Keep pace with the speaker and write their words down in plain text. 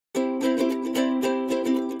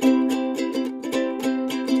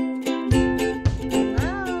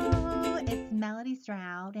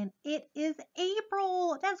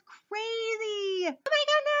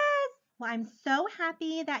I'm so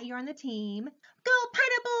happy that you're on the team. Go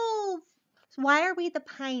pineapples! So why are we the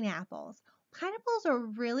pineapples? Pineapples are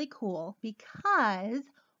really cool because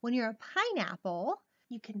when you're a pineapple,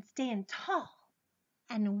 you can stand tall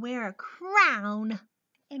and wear a crown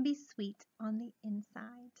and be sweet on the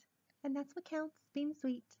inside. And that's what counts, being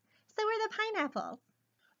sweet. So we're the pineapples.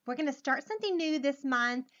 We're going to start something new this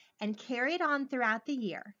month and carry it on throughout the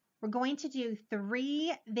year. We're going to do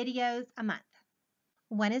 3 videos a month.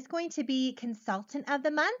 One is going to be Consultant of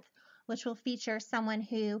the Month, which will feature someone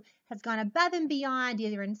who has gone above and beyond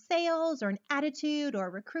either in sales or in attitude or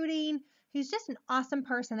recruiting, who's just an awesome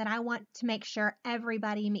person that I want to make sure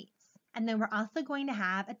everybody meets. And then we're also going to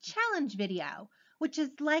have a challenge video, which is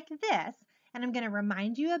like this. And I'm going to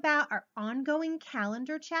remind you about our ongoing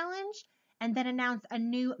calendar challenge and then announce a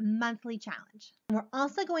new monthly challenge. And we're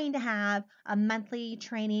also going to have a monthly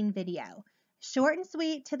training video. Short and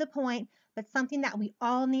sweet, to the point, but something that we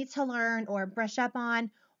all need to learn or brush up on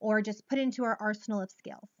or just put into our arsenal of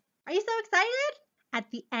skills. Are you so excited? At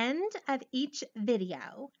the end of each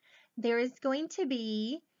video, there is going to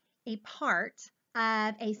be a part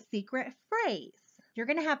of a secret phrase. You're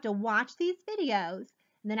going to have to watch these videos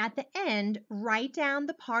and then at the end, write down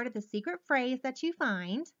the part of the secret phrase that you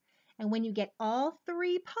find. And when you get all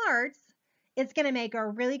 3 parts, it's going to make a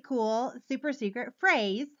really cool super secret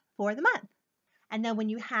phrase for the month. And then when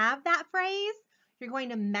you have that phrase, you're going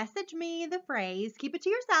to message me the phrase. Keep it to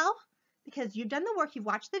yourself because you've done the work, you've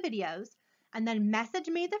watched the videos, and then message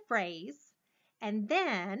me the phrase. And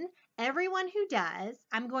then everyone who does,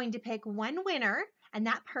 I'm going to pick one winner, and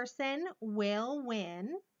that person will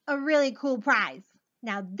win a really cool prize.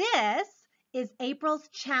 Now this is April's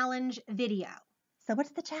challenge video. So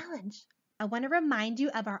what's the challenge? I want to remind you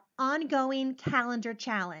of our ongoing calendar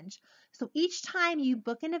challenge. So each time you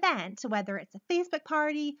book an event, whether it's a Facebook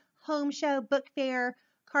party, home show, book fair,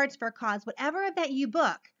 Cards for a Cause, whatever event you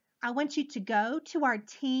book, I want you to go to our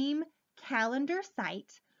team calendar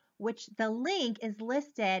site, which the link is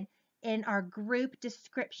listed in our group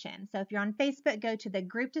description. So if you're on Facebook, go to the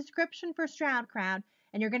group description for Stroud Crowd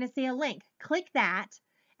and you're going to see a link. Click that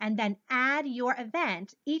and then add your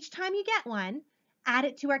event. Each time you get one, add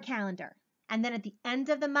it to our calendar. And then at the end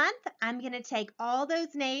of the month, I'm going to take all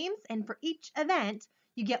those names, and for each event,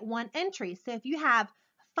 you get 1 entry. So if you have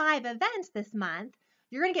 5 events this month,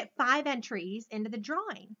 you're going to get 5 entries into the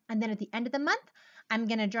drawing. And then at the end of the month, I'm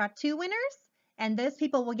going to draw 2 winners, and those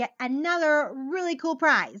people will get another really cool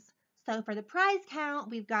prize. So for the prize count,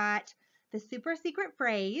 we've got the super secret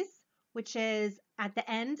phrase, which is at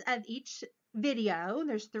the end of each video.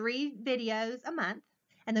 There's 3 videos a month.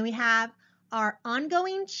 And then we have our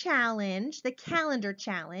ongoing challenge, the calendar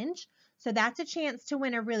challenge. So that's a chance to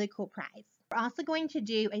win a really cool prize. We're also going to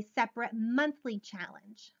do a separate monthly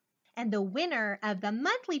challenge. And the winner of the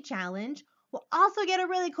monthly challenge will also get a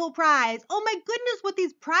really cool prize. Oh my goodness, what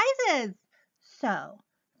these prizes! So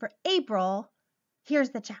for April, here's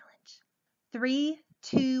the challenge. 3,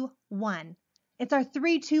 2, 1. It's our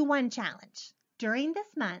 3, 2, 1 challenge. During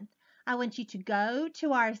this month, I want you to go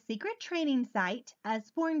to our secret training site,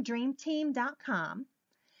 usborndreamteam.com,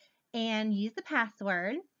 and use the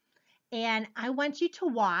password. And I want you to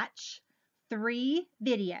watch 3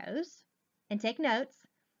 videos and take notes.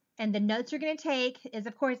 And the notes you're going to take is,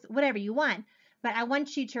 of course, whatever you want. But I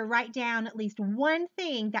want you to write down at least one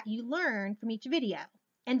thing that you learned from each video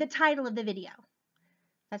and the title of the video.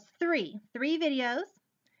 That's 3 videos.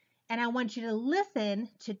 And I want you to listen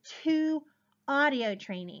to 2 audio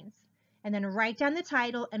trainings. And then write down the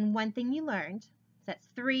title and one thing you learned. So that's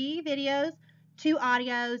 3 videos, 2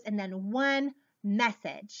 audios, and then 1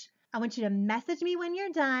 message. I want you to message me when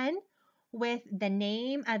you're done with the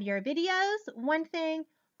name of your videos, one thing,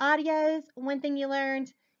 audios, one thing you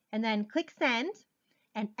learned, and then click send.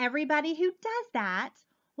 And everybody who does that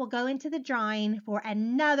will go into the drawing for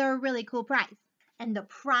another really cool prize. And the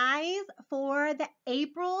prize for the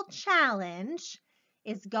April challenge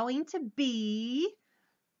is going to be,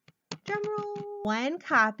 drumroll, 1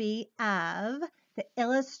 copy of the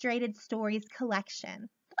Illustrated Stories collection.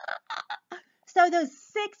 So those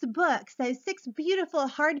 6 books, those 6 beautiful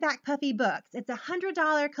hardback puffy books, it's a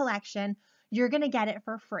 $100 collection. You're going to get it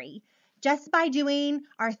for free just by doing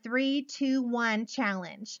our 3, 2, 1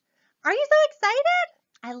 challenge. Are you so excited?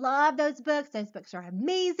 I love those books. Those books are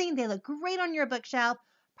amazing. They look great on your bookshelf.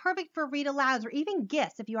 Perfect for read alouds or even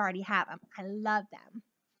gifts if you already have them. I love them.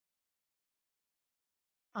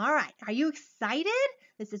 All right, are you excited?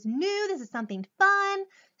 This is new, this is something fun.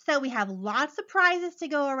 So we have lots of prizes to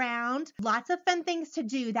go around, lots of fun things to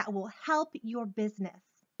do that will help your business.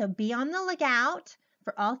 So be on the lookout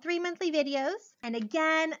for all 3 monthly videos. And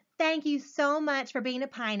again, thank you so much for being a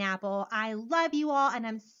pineapple. I love you all, and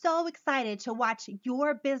I'm so excited to watch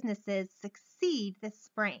your businesses succeed this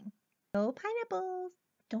spring. Go pineapples!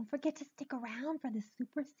 Don't forget to stick around for the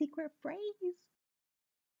super secret phrase.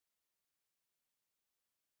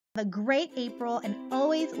 Have a great April, and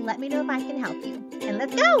always let me know if I can help you. And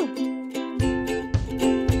let's go!